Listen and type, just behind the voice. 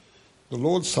The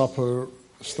Lord's Supper,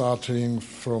 starting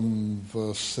from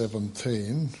verse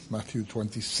 17, Matthew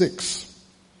 26.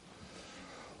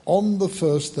 On the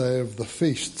first day of the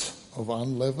feast of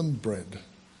unleavened bread,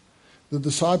 the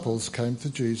disciples came to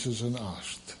Jesus and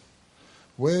asked,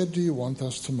 "Where do you want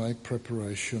us to make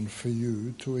preparation for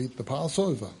you to eat the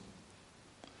Passover?"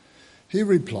 He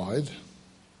replied,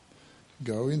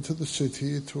 "Go into the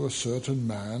city to a certain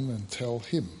man and tell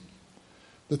him,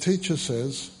 'The teacher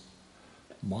says,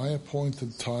 my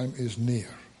appointed time is near.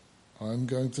 I am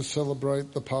going to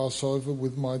celebrate the Passover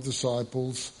with my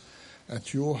disciples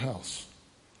at your house.'"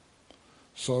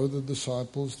 So the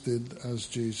disciples did as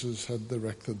Jesus had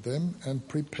directed them and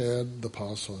prepared the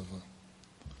Passover.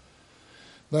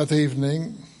 That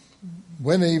evening,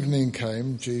 when evening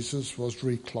came, Jesus was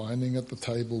reclining at the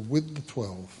table with the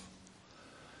 12.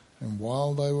 And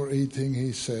while they were eating,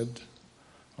 he said,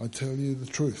 "I tell you the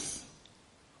truth.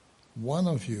 One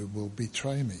of you will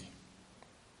betray me."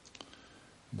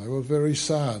 They were very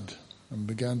sad and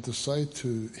began to say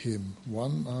to him,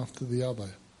 one after the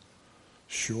other,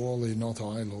 "Surely not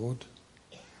I, Lord."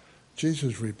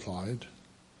 Jesus replied,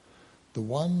 "The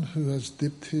one who has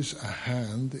dipped his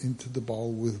hand into the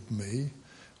bowl with me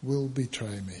will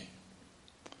betray me.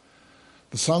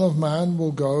 The Son of Man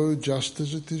will go just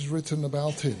as it is written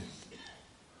about him.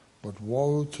 But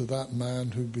woe to that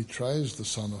man who betrays the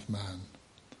Son of Man.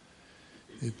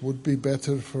 It would be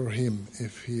better for him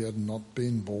if he had not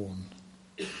been born."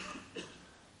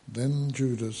 Then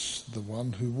Judas, the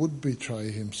one who would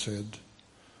betray him, said,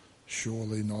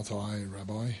 "Surely not I,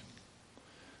 Rabbi."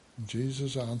 And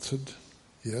Jesus answered,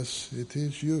 "Yes, it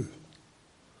is you."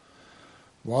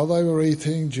 While they were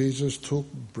eating, Jesus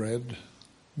took bread,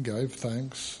 gave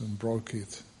thanks, and broke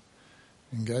it,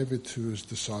 and gave it to his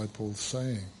disciples,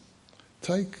 saying,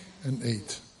 "Take and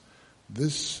eat.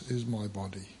 This is my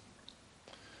body."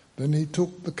 Then he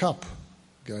took the cup,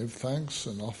 gave thanks,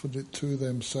 and offered it to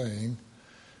them, saying,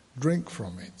 "Drink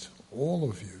from it, all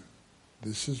of you.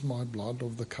 This is my blood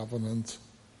of the covenant,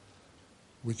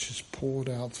 which is poured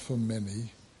out for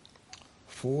many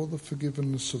for the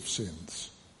forgiveness of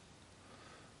sins.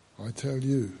 I tell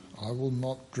you, I will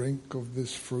not drink of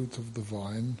this fruit of the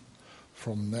vine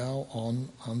from now on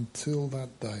until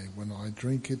that day when I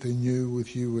drink it anew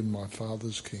with you in my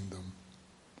Father's kingdom."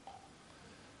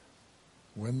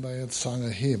 When they had sung a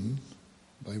hymn,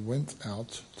 they went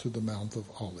out to the Mount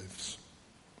of Olives.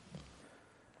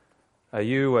 Are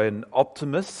you an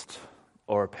optimist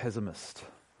or a pessimist?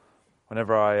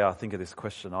 Whenever I think of this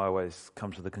question, I always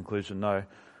come to the conclusion, no,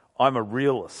 I'm a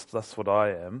realist. That's what I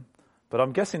am. But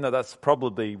I'm guessing that that's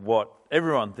probably what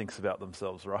everyone thinks about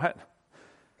themselves, right?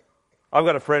 I've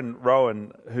got a friend,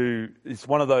 Rowan, who is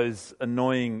one of those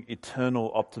annoying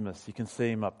eternal optimists. You can see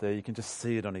him up there. You can just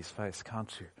see it on his face,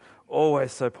 can't you?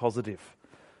 Always so positive.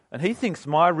 And he thinks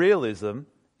my realism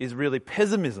is really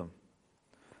pessimism.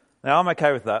 Now, I'm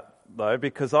okay with that, though,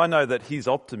 because I know that his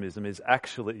optimism is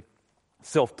actually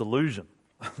self-delusion.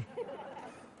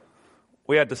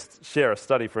 We had to share a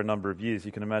study for a number of years.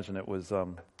 You can imagine it was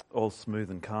all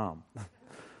smooth and calm.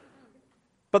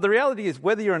 But the reality is,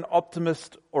 whether you're an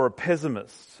optimist or a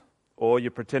pessimist, or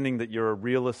you're pretending that you're a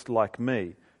realist like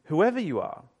me, whoever you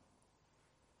are,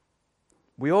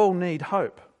 we all need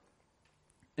hope.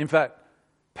 In fact,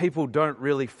 people don't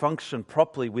really function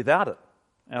properly without it.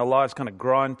 Our lives kind of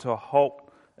grind to a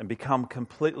halt and become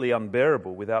completely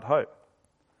unbearable without hope.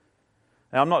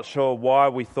 Now, I'm not sure why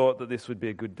we thought that this would be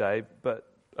a good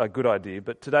idea,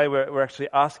 but today we're actually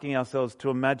asking ourselves to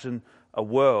imagine a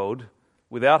world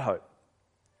without hope.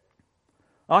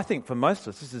 I think for most of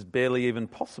us, this is barely even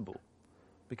possible,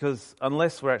 because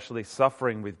unless we're actually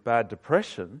suffering with bad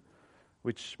depression,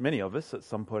 which many of us at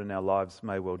some point in our lives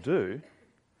may well do,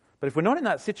 but if we're not in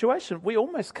that situation, we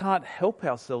almost can't help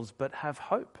ourselves but have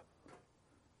hope,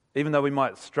 even though we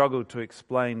might struggle to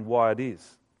explain why it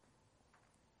is.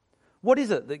 What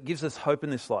is it that gives us hope in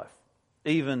this life,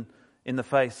 even in the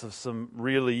face of some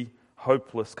really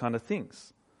hopeless kind of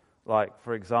things? Like,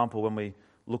 for example, when we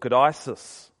look at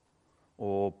ISIS,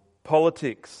 or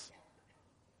politics,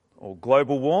 or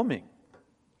global warming.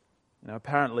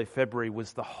 Apparently February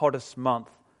was the hottest month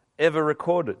ever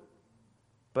recorded.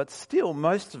 But still,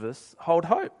 most of us hold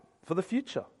hope for the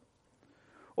future.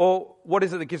 Or what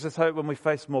is it that gives us hope when we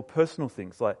face more personal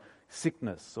things like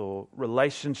sickness or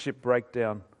relationship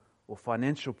breakdown or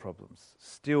financial problems?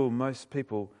 Still, most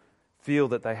people feel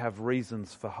that they have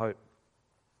reasons for hope.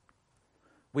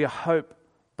 We are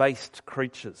hope-based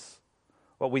creatures.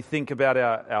 What we think about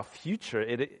our future,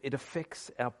 it affects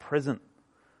our present.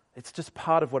 It's just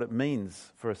part of what it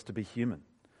means for us to be human.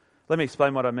 Let me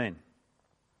explain what I mean.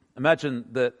 Imagine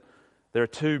that There are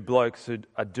two blokes who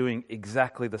are doing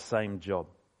exactly the same job.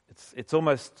 It's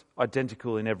almost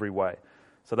identical in every way.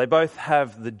 So they both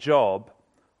have the job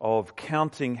of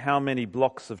counting how many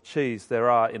blocks of cheese there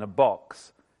are in a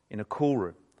box in a cool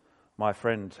room. My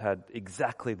friend had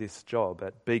exactly this job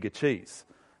at Bega Cheese.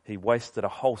 He wasted a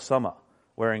whole summer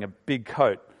wearing a big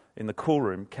coat in the cool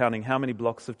room, counting how many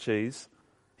blocks of cheese.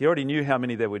 He already knew how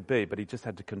many there would be, but he just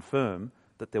had to confirm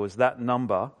that there was that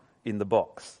number in the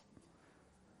box.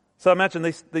 So imagine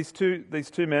these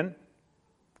two men.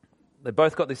 They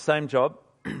both got this same job.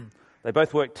 They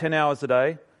both work 10 hours a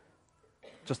day,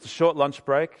 just a short lunch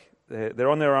break. They're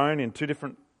on their own in two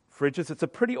different fridges. It's a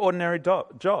pretty ordinary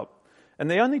job. And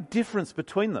the only difference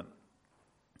between them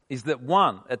is that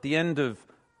one, at the end of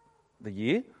the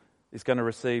year, is going to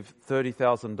receive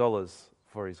 $30,000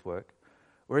 for his work,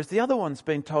 whereas the other one's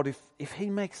been told if he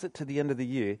makes it to the end of the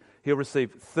year, he'll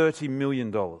receive $30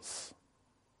 million.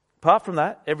 Apart from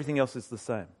that, everything else is the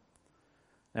same.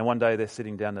 And one day they're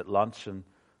sitting down at lunch and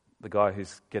the guy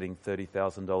who's getting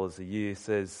 $30,000 a year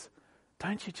says,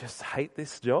 "Don't you just hate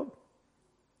this job?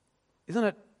 Isn't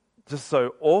it just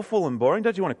so awful and boring?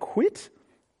 Don't you want to quit?"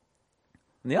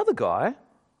 And the other guy,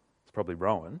 it's probably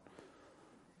Rowan,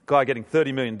 guy getting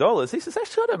 $30 million, he says,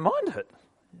 "Actually, I don't mind it."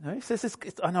 He says,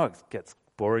 "I know it gets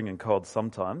boring and cold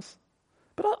sometimes,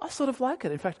 but I sort of like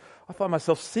it. In fact, I find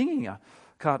myself singing. I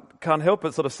can't help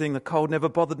but sort of sing 'The Cold Never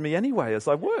Bothered Me Anyway' as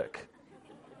I work."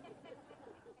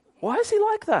 Why is he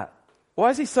like that?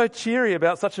 Why is he so cheery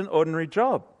about such an ordinary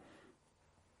job?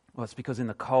 Well, it's because in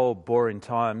the cold, boring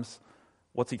times,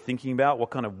 what's he thinking about? What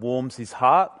kind of warms his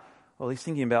heart? Well, he's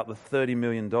thinking about the $30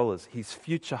 million. His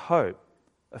future hope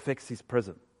affects his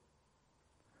present.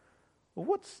 Well,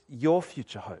 what's your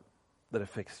future hope that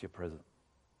affects your present?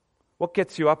 What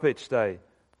gets you up each day?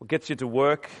 What gets you to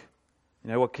work?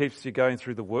 What keeps you going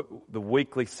through the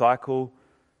weekly cycle,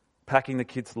 packing the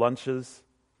kids' lunches?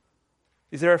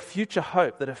 Is there a future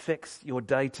hope that affects your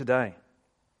day to day?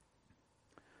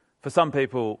 For some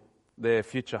people, their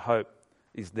future hope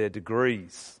is their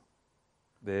degrees.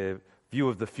 Their view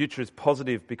of the future is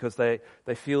positive because they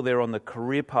feel they're on the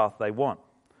career path they want.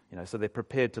 So they're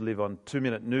prepared to live on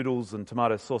 2-minute noodles and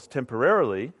tomato sauce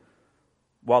temporarily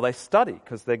while they study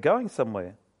because they're going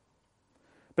somewhere.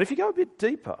 But if you go a bit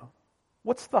deeper,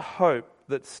 what's the hope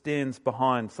that stands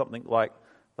behind something like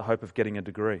the hope of getting a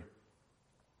degree?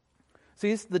 See,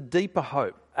 is the deeper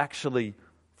hope actually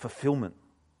fulfillment?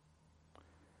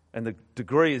 And the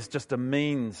degree is just a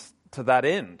means to that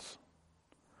end?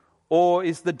 Or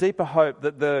is the deeper hope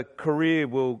that the career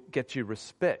will get you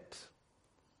respect?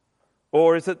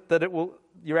 Or is it that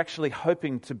you're actually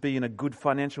hoping to be in a good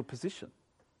financial position?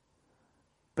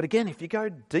 But again, if you go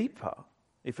deeper,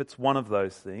 if it's one of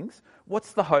those things,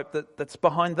 what's the hope that's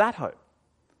behind that hope?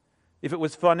 If it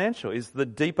was financial, is the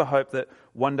deeper hope that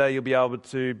one day you'll be able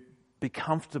to be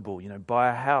comfortable, buy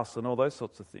a house and all those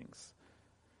sorts of things?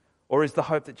 Or is the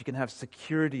hope that you can have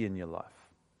security in your life?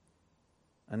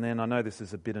 And then I know this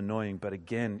is a bit annoying, but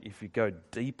again, if you go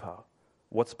deeper,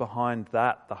 what's behind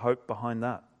that, the hope behind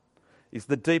that? Is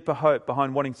the deeper hope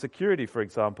behind wanting security, for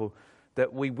example,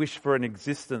 that we wish for an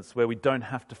existence where we don't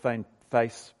have to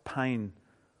face pain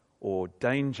or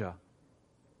danger,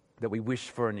 that we wish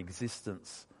for an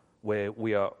existence where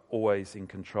we are always in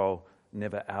control,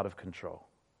 never out of control?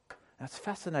 Now, it's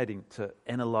fascinating to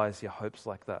analyse your hopes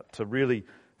like that, to really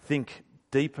think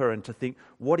deeper and to think,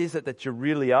 what is it that you're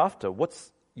really after?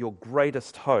 What's your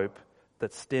greatest hope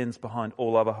that stands behind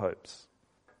all other hopes?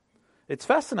 It's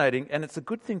fascinating and it's a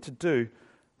good thing to do,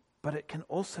 but it can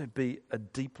also be a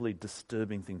deeply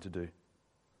disturbing thing to do.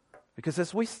 Because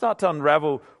as we start to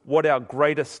unravel what our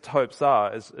greatest hopes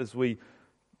are, as we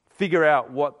figure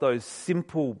out what those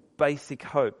simple, basic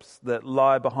hopes that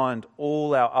lie behind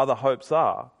all our other hopes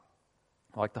are,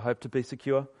 like the hope to be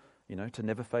secure, to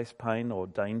never face pain or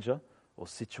danger or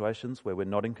situations where we're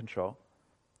not in control,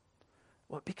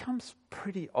 well, it becomes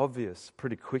pretty obvious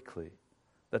pretty quickly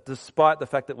that despite the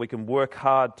fact that we can work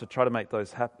hard to try to make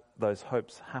those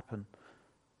hopes happen,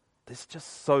 there's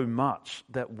just so much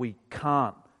that we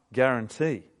can't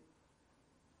guarantee.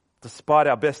 Despite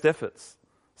our best efforts,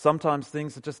 sometimes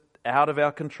things are just out of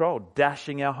our control,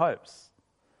 dashing our hopes.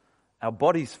 Our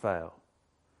bodies fail,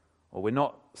 or we're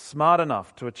not smart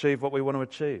enough to achieve what we want to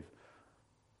achieve,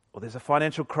 or there's a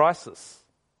financial crisis,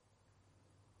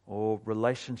 or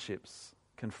relationships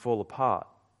can fall apart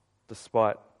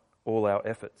despite all our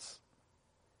efforts.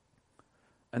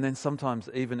 And then sometimes,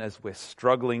 even as we're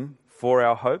struggling for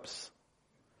our hopes,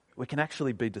 we can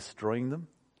actually be destroying them.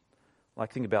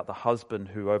 Like, think about the husband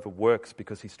who overworks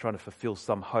because he's trying to fulfill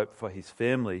some hope for his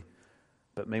family,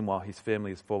 but meanwhile his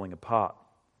family is falling apart.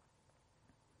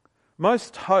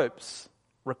 Most hopes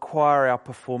require our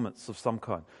performance of some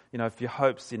kind. You know, if your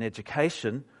hope's in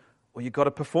education, well, you've got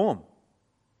to perform.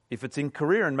 If it's in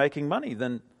career and making money,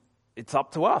 then it's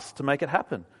up to us to make it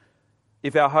happen.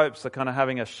 If our hopes are kind of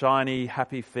having a shiny,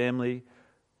 happy family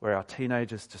where our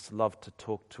teenagers just love to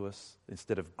talk to us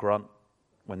instead of grunt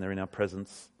when they're in our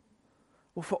presence,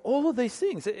 well, for all of these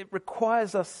things, it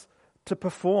requires us to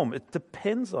perform. It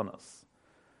depends on us.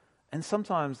 And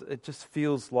sometimes it just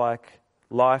feels like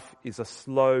life is a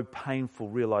slow, painful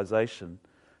realization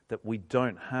that we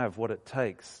don't have what it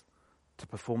takes to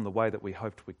perform the way that we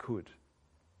hoped we could.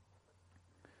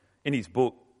 In his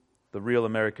book, The Real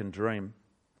American Dream,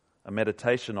 A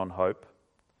Meditation on Hope,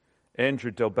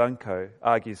 Andrew Delbanco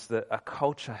argues that a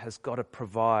culture has got to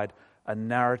provide a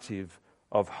narrative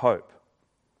of hope.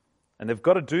 And they've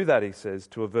got to do that, he says,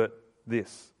 to avert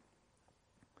this,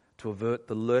 to avert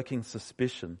the lurking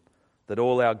suspicion that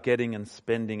all our getting and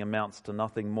spending amounts to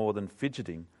nothing more than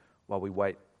fidgeting while we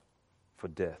wait for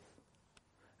death.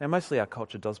 Now, mostly our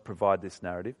culture does provide this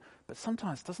narrative, but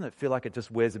sometimes doesn't it feel like it just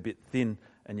wears a bit thin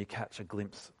and you catch a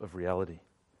glimpse of reality?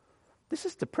 This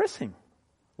is depressing.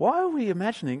 Why are we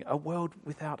imagining a world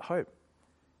without hope?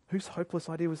 Whose hopeless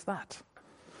idea was that?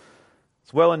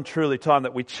 It's well and truly time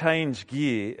that we change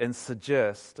gear and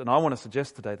suggest, and I want to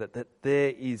suggest today that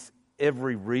there is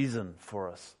every reason for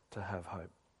us to have hope.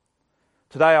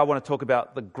 Today I want to talk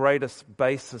about the greatest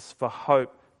basis for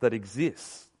hope that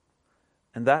exists,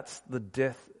 and that's the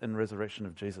death and resurrection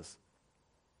of Jesus.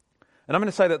 And I'm going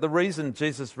to say that the reason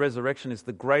Jesus' resurrection is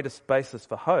the greatest basis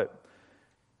for hope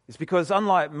is because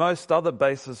unlike most other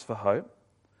bases for hope,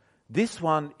 this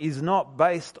one is not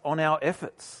based on our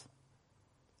efforts.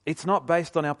 It's not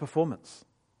based on our performance.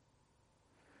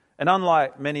 And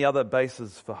unlike many other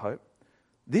bases for hope,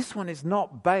 this one is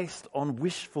not based on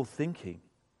wishful thinking,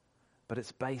 but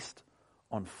it's based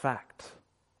on fact.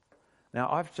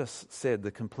 Now, I've just said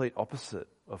the complete opposite,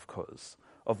 of course,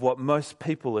 of what most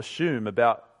people assume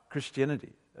about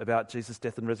Christianity, about Jesus'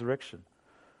 death and resurrection.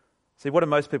 See, what do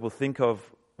most people think of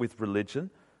with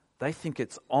religion? They think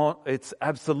it's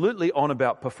absolutely on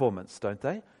about performance, don't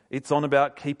they? It's on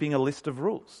about keeping a list of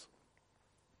rules.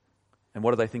 And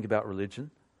what do they think about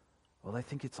religion? Well, they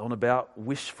think it's on about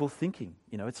wishful thinking.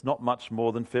 You know, it's not much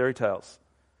more than fairy tales.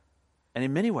 And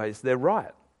in many ways, they're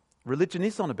right. Religion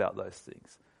is on about those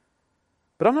things.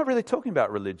 But I'm not really talking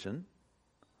about religion.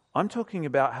 I'm talking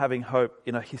about having hope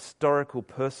in a historical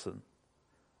person.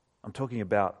 I'm talking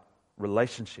about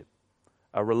relationship.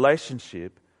 A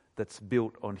relationship that's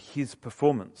built on his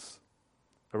performance.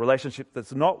 A relationship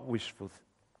that's not wishful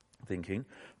thinking,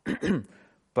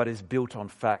 but is built on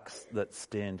facts that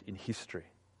stand in history.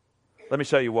 Let me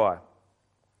show you why.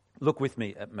 Look with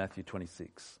me at Matthew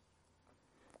 26.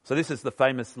 So this is the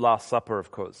famous Last Supper, of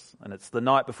course, and it's the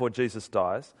night before Jesus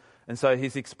dies. And so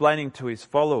he's explaining to his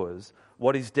followers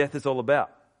what his death is all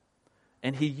about.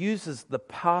 And he uses the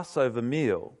Passover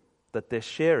meal that they're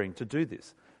sharing to do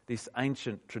this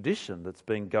ancient tradition that's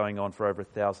been going on for over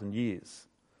 1,000 years.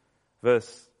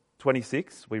 Verse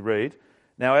 26, we read,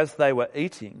 "Now as they were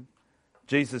eating,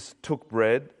 Jesus took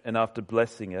bread and after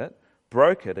blessing it,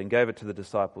 broke it and gave it to the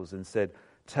disciples and said,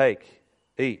 'Take,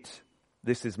 eat,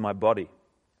 this is my body.'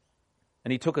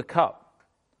 And he took a cup,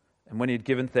 and when he had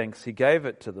given thanks, he gave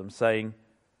it to them, saying,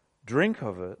 'Drink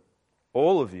of it,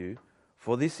 all of you,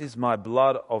 for this is my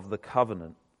blood of the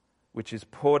covenant, which is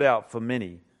poured out for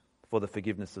many for the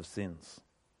forgiveness of sins.'"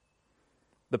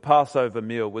 The Passover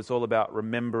meal was all about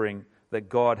remembering that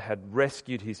God had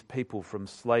rescued his people from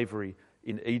slavery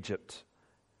in Egypt,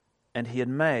 and he had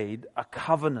made a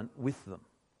covenant with them.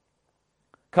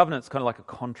 Covenant's kind of like a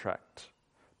contract,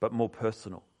 but more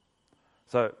personal.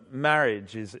 So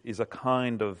marriage is a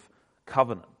kind of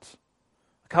covenant.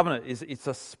 A covenant it's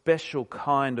a special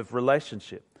kind of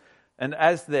relationship. And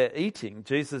as they're eating,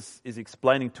 Jesus is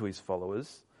explaining to his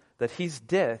followers that his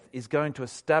death is going to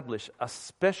establish a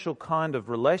special kind of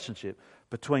relationship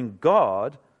between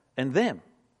God and them.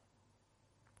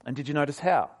 And did you notice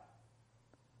how?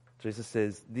 Jesus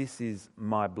says, "This is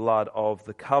my blood of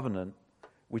the covenant,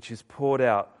 which is poured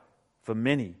out for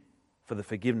many for the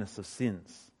forgiveness of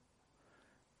sins."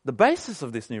 The basis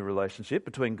of this new relationship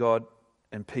between God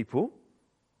and people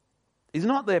is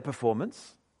not their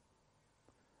performance.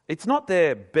 It's not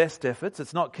their best efforts.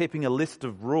 It's not keeping a list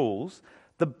of rules.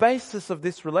 The basis of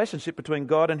this relationship between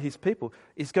God and his people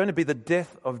is going to be the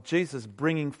death of Jesus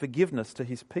bringing forgiveness to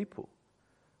his people.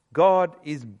 God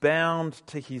is bound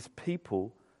to his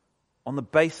people on the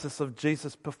basis of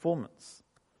Jesus' performance.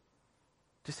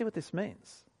 Do you see what this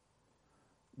means?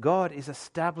 God is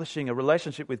establishing a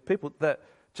relationship with people that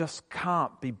just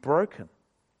can't be broken.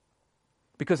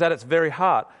 Because at its very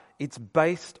heart It's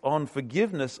based on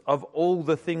forgiveness of all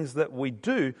the things that we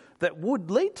do that would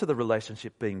lead to the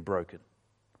relationship being broken.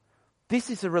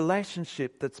 This is a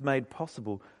relationship that's made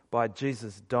possible by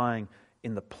Jesus dying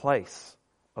in the place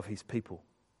of his people.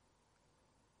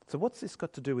 So what's this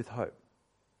got to do with hope?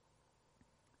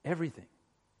 Everything.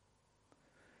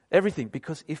 Everything,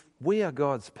 because if we are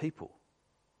God's people,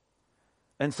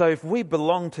 and so if we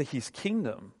belong to his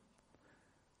kingdom,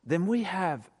 then we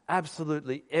have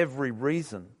absolutely every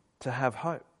reason to have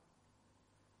hope.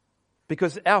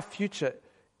 Because our future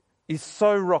is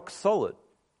so rock solid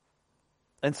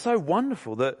and so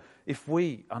wonderful that if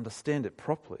we understand it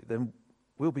properly, then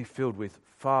we'll be filled with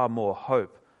far more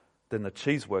hope than the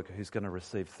cheese worker who's going to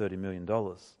receive $30 million.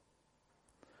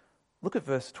 Look at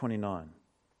verse 29,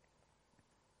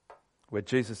 where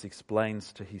Jesus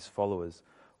explains to his followers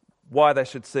why they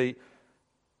should see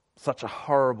such a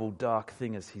horrible, dark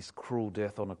thing as his cruel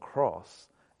death on a cross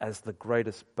as the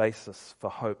greatest basis for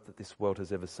hope that this world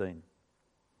has ever seen.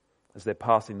 As they're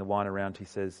passing the wine around, he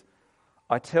says,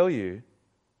 "I tell you,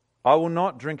 I will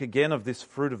not drink again of this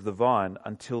fruit of the vine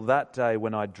until that day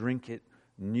when I drink it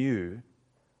new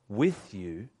with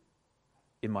you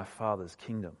in my Father's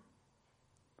kingdom."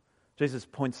 Jesus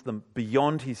points them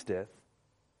beyond his death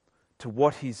to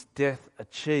what his death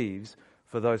achieves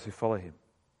for those who follow him.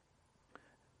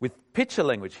 With picture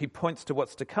language, he points to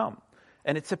what's to come.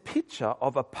 And it's a picture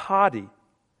of a party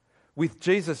with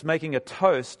Jesus making a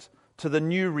toast to the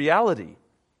new reality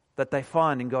that they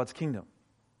find in God's kingdom.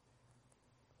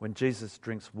 When Jesus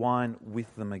drinks wine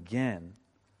with them again,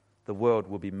 the world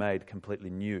will be made completely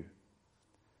new.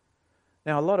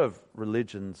 Now, a lot of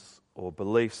religions or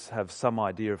beliefs have some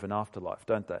idea of an afterlife,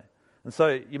 don't they? And so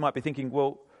you might be thinking,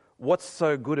 well, what's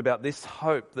so good about this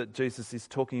hope that Jesus is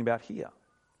talking about here?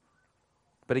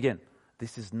 But again,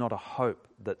 this is not a hope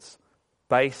that's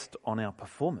based on our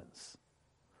performance.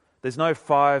 There's no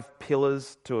 5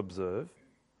 pillars to observe.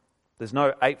 There's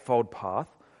no 8-fold path,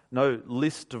 no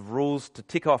list of rules to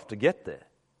tick off to get there.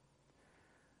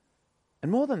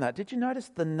 And more than that, did you notice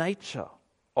the nature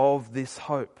of this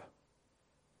hope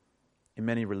in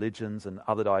many religions and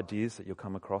other ideas that you'll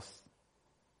come across?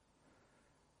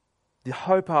 The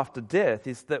hope after death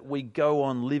is that we go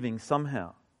on living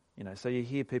somehow. So you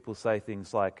hear people say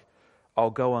things like, "I'll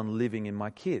go on living in my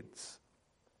kids."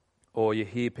 Or you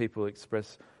hear people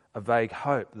express a vague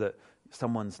hope that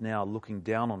someone's now looking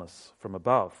down on us from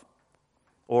above.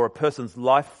 Or a person's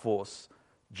life force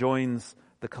joins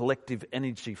the collective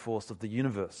energy force of the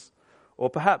universe. Or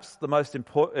perhaps the most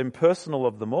impersonal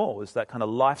of them all is that kind of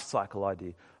life cycle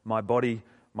idea. My body,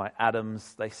 my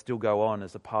atoms, they still go on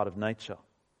as a part of nature.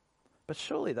 But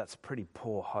surely that's pretty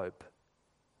poor hope.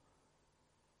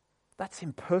 That's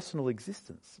impersonal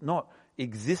existence, not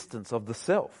existence of the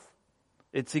self.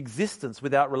 It's existence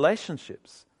without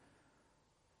relationships.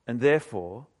 And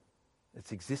therefore,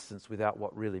 it's existence without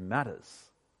what really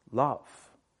matters,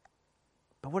 love.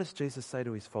 But what does Jesus say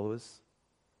to his followers?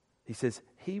 He says,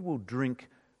 he will drink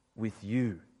with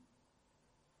you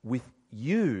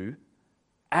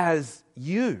as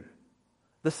you,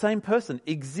 the same person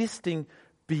existing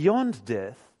beyond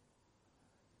death,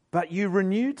 but you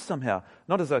renewed somehow,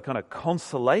 not as a kind of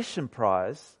consolation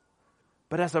prize,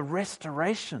 but as a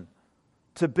restoration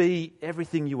to be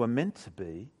everything you were meant to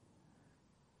be,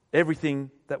 everything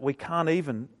that we can't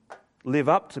even live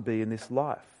up to be in this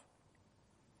life.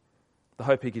 The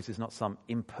hope he gives is not some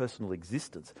impersonal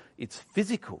existence. It's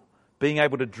physical, being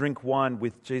able to drink wine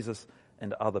with Jesus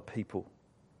and other people.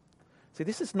 See,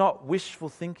 this is not wishful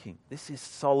thinking. This is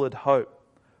solid hope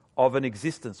of an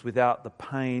existence without the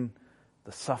pain,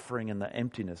 the suffering, and the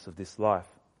emptiness of this life.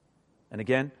 And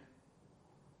again,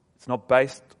 it's not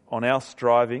based on our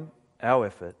striving, our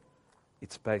effort.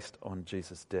 It's based on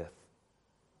Jesus' death.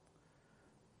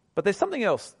 But there's something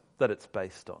else that it's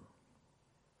based on.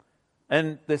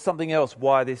 And there's something else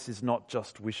why this is not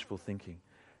just wishful thinking.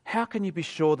 How can you be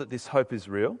sure that this hope is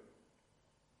real?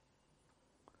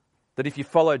 That if you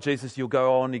follow Jesus, you'll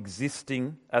go on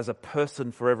existing as a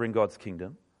person forever in God's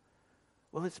kingdom?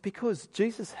 Well, it's because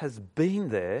Jesus has been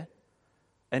there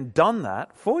and done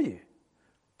that for you.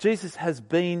 Jesus has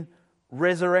been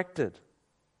resurrected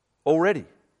already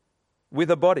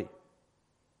with a body.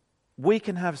 We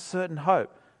can have certain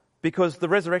hope because the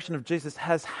resurrection of Jesus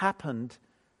has happened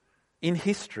in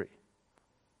history.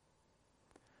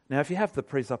 Now, if you have the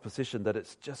presupposition that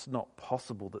it's just not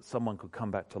possible that someone could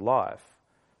come back to life,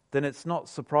 then it's not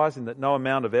surprising that no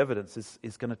amount of evidence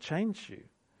is going to change you.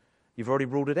 You've already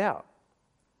ruled it out.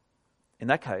 In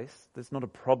that case, there's not a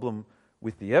problem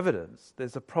with the evidence.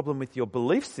 There's a problem with your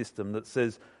belief system that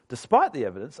says, despite the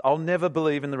evidence, I'll never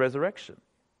believe in the resurrection.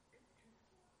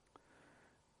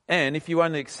 And if you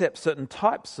only accept certain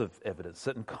types of evidence,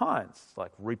 certain kinds,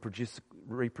 like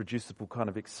reproducible kind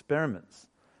of experiments,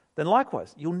 then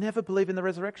likewise, you'll never believe in the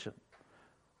resurrection.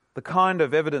 The kind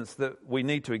of evidence that we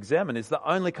need to examine is the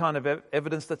only kind of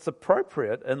evidence that's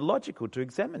appropriate and logical to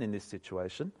examine in this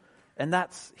situation, and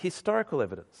that's historical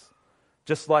evidence,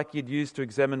 just like you'd use to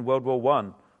examine World War I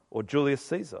or Julius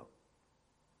Caesar.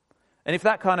 And if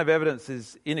that kind of evidence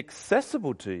is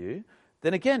inaccessible to you,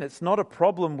 then again, it's not a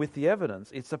problem with the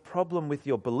evidence, it's a problem with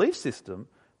your belief system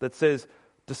that says,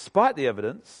 despite the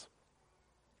evidence,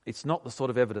 it's not the sort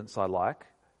of evidence I like,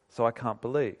 so I can't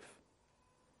believe.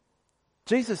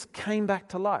 Jesus came back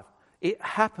to life. It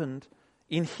happened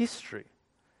in history.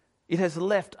 It has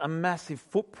left a massive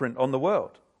footprint on the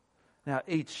world. Now,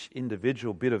 each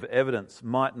individual bit of evidence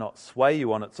might not sway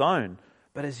you on its own,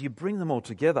 but as you bring them all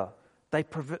together, they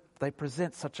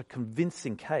present such a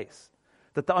convincing case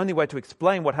that the only way to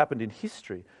explain what happened in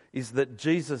history is that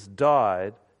Jesus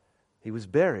died, he was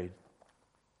buried,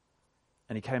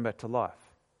 and he came back to life.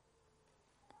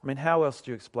 I mean, how else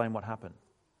do you explain what happened?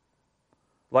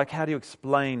 Like, how do you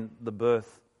explain the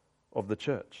birth of the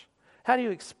church? How do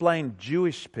you explain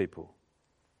Jewish people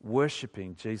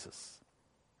worshipping Jesus?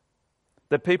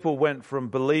 That people went from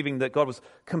believing that God was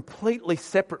completely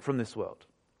separate from this world,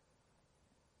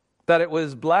 that it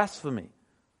was blasphemy,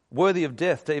 worthy of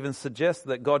death to even suggest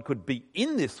that God could be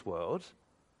in this world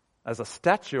as a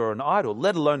statue or an idol,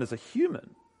 let alone as a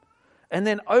human, and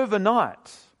then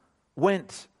overnight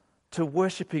went to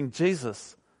worshipping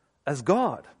Jesus as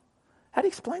God. How do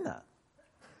you explain that?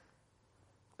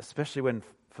 Especially when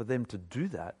for them to do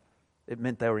that, it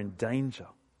meant they were in danger.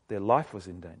 Their life was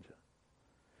in danger.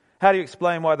 How do you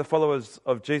explain why the followers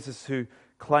of Jesus who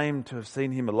claimed to have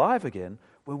seen him alive again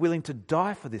were willing to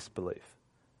die for this belief?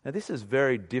 Now, this is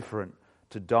very different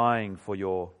to dying for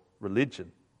your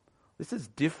religion. This is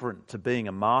different to being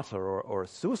a martyr or a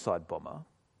suicide bomber.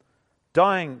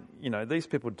 Dying, these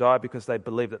people die because they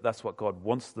believe that that's what God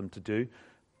wants them to do.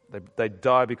 They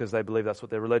die because they believe that's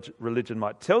what their religion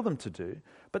might tell them to do.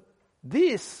 But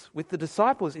this, with the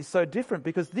disciples, is so different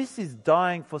because this is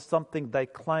dying for something they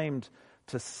claimed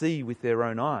to see with their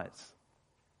own eyes.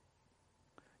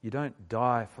 You don't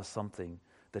die for something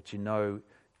that you know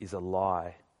is a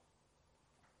lie.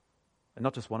 And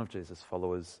not just one of Jesus'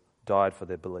 followers died for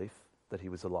their belief that he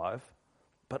was alive,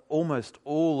 but almost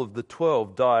all of the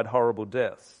 12 died horrible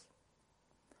deaths.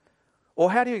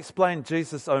 Or how do you explain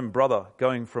Jesus' own brother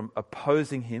going from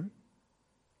opposing him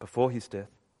before his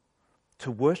death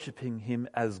to worshipping him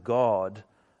as God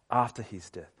after his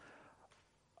death?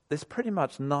 There's pretty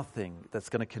much nothing that's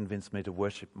going to convince me to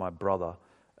worship my brother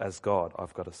as God,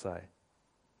 I've got to say.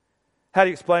 How do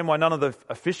you explain why none of the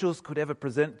officials could ever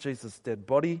present Jesus' dead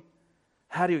body?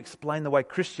 How do you explain the way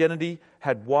Christianity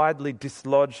had widely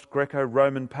dislodged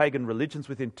Greco-Roman pagan religions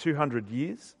within 200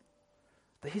 years?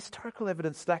 The historical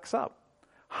evidence stacks up.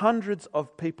 Hundreds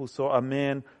of people saw a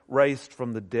man raised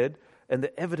from the dead, and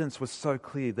the evidence was so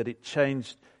clear that it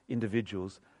changed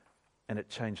individuals and it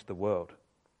changed the world.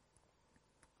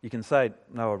 You can say,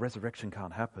 no, a resurrection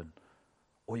can't happen.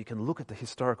 Or you can look at the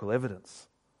historical evidence,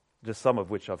 just some of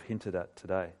which I've hinted at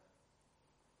today.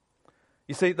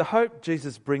 You see, the hope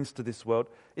Jesus brings to this world,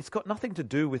 it's got nothing to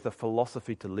do with a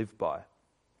philosophy to live by.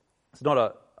 It's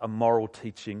not a moral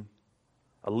teaching,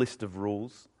 a list of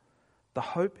rules. The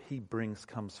hope he brings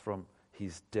comes from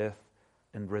his death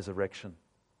and resurrection.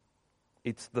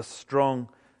 It's the strong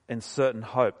and certain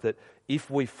hope that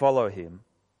if we follow him,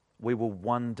 we will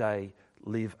one day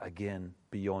live again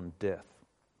beyond death.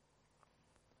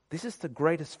 This is the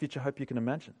greatest future hope you can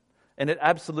imagine. And it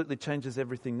absolutely changes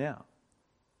everything now.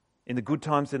 In the good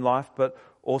times in life, but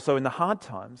also in the hard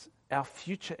times, our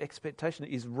future expectation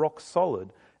is rock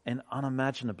solid and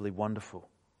unimaginably wonderful.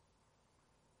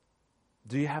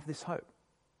 Do you have this hope?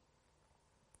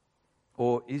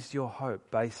 Or is your hope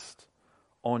based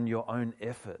on your own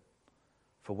effort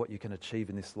for what you can achieve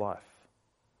in this life?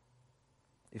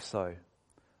 If so,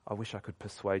 I wish I could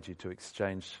persuade you to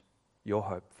exchange your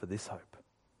hope for this hope.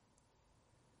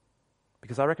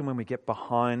 Because I reckon when we get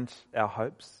behind our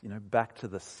hopes, back to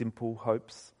the simple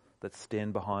hopes that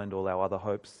stand behind all our other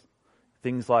hopes,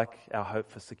 things like our hope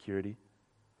for security,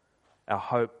 our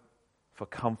hope for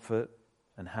comfort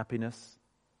and happiness,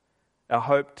 our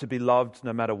hope to be loved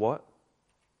no matter what,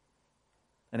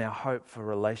 and our hope for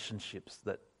relationships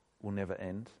that will never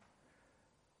end.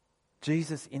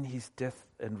 Jesus, in his death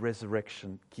and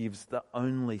resurrection, gives the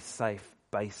only safe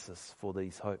basis for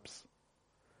these hopes.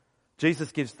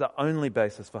 Jesus gives the only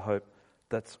basis for hope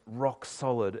that's rock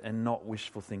solid and not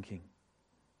wishful thinking.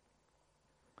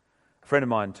 A friend of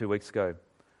mine 2 weeks ago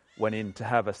went in to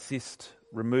have a cyst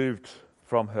removed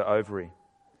from her ovary.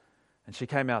 And she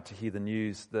came out to hear the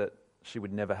news that she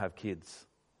would never have kids.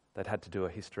 They'd had to do a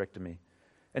hysterectomy.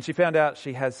 And she found out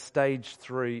she has stage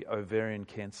 3 ovarian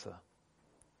cancer.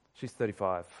 She's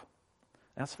 35.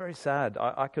 Now, it's very sad.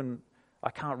 I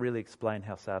can't really explain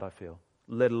how sad I feel,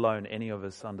 let alone any of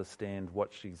us understand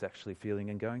what she's actually feeling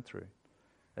and going through.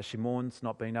 As she mourns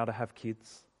not being able to have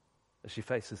kids, as she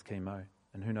faces chemo,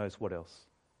 and who knows what else.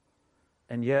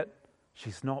 And yet,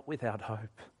 she's not without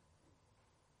hope.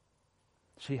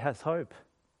 She has hope.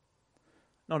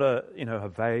 Not a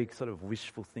vague sort of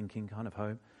wishful thinking kind of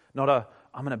hope. Not a,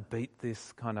 I'm going to beat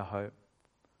this kind of hope.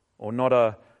 Or not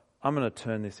a, I'm going to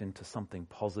turn this into something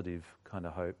positive kind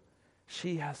of hope.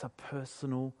 She has a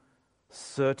personal,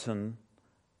 certain,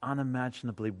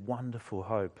 unimaginably wonderful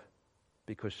hope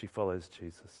because she follows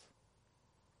Jesus.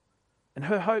 And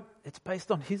her hope, it's based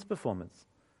on his performance.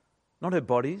 Not her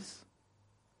bodies,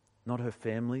 not her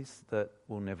families that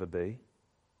will never be.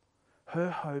 Her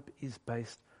hope is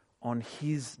based on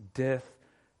his death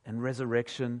and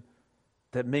resurrection.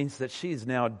 That means that she is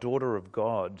now a daughter of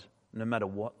God, no matter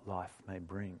what life may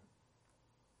bring.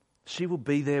 She will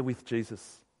be there with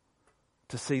Jesus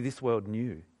to see this world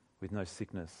new, with no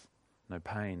sickness, no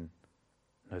pain,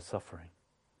 no suffering.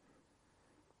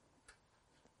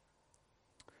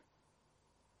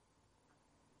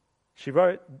 She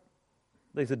wrote,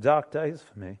 "These are dark days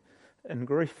for me, and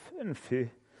grief and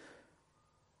fear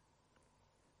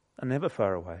are never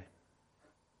far away."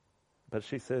 But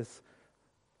she says,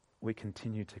 we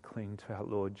continue to cling to our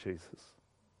Lord Jesus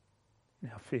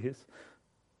in our fears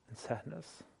and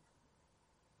sadness.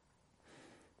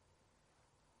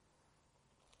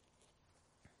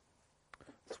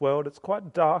 This world, it's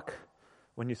quite dark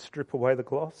when you strip away the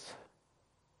gloss.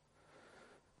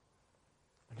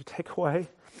 When you take away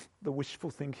the wishful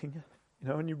thinking,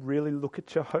 and you really look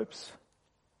at your hopes,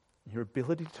 your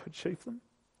ability to achieve them.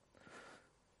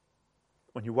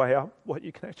 When you weigh up what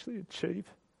you can actually achieve.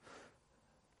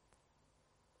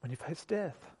 When you face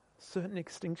death, certain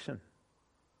extinction.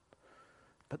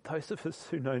 But those of us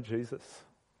who know Jesus,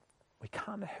 we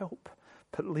can't help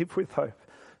but live with hope,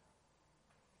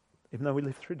 even though we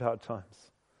live through dark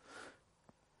times.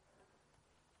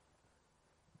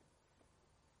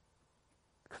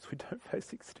 Because we don't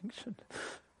face extinction.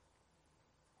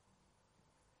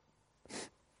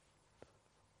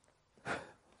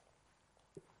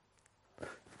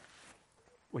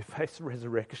 We face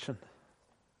resurrection.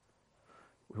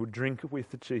 We will drink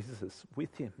with Jesus,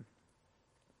 with him.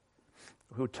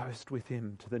 We will toast with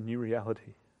him to the new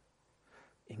reality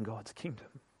in God's kingdom.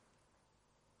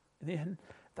 In the end,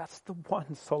 that's the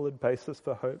one solid basis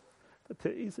for hope that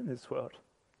there is in this world.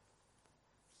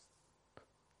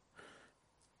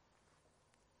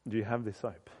 Do you have this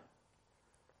hope?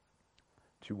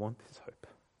 Do you want this hope?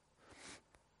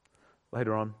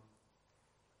 Later on,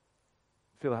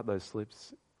 fill out those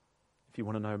slips if you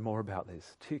want to know more about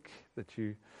this. Tick that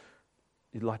you'd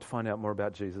like to find out more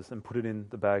about Jesus and put it in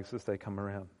the bags as they come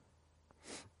around.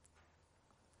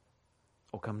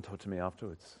 Or come and talk to me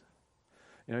afterwards.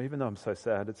 Even though I'm so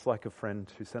sad, it's like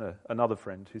another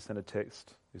friend who sent a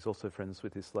text, who's also friends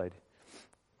with this lady.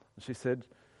 And she said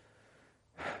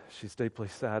she's deeply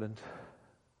saddened,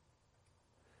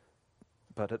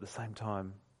 but at the same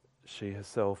time, she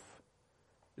herself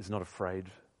is not afraid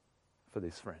for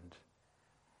this friend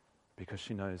because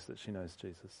she knows that she knows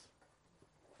Jesus.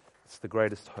 It's the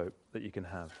greatest hope that you can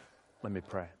have. Let me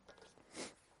pray.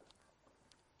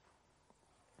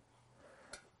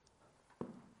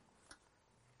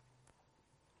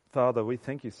 Father, we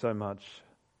thank you so much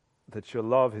that your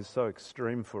love is so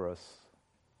extreme for us,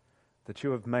 that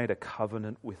you have made a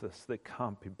covenant with us that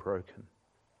can't be broken,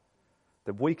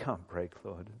 that we can't break,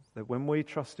 Lord, that when we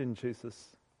trust in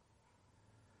Jesus,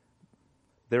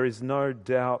 there is no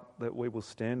doubt that we will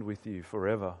stand with you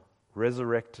forever,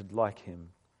 resurrected like him,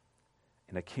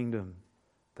 in a kingdom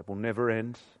that will never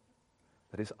end,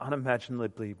 that is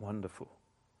unimaginably wonderful.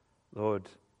 Lord,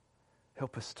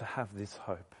 help us to have this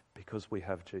hope because we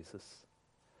have Jesus.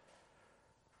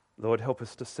 Lord, help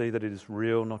us to see that it is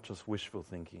real, not just wishful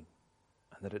thinking,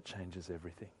 and that it changes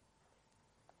everything.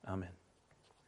 Amen.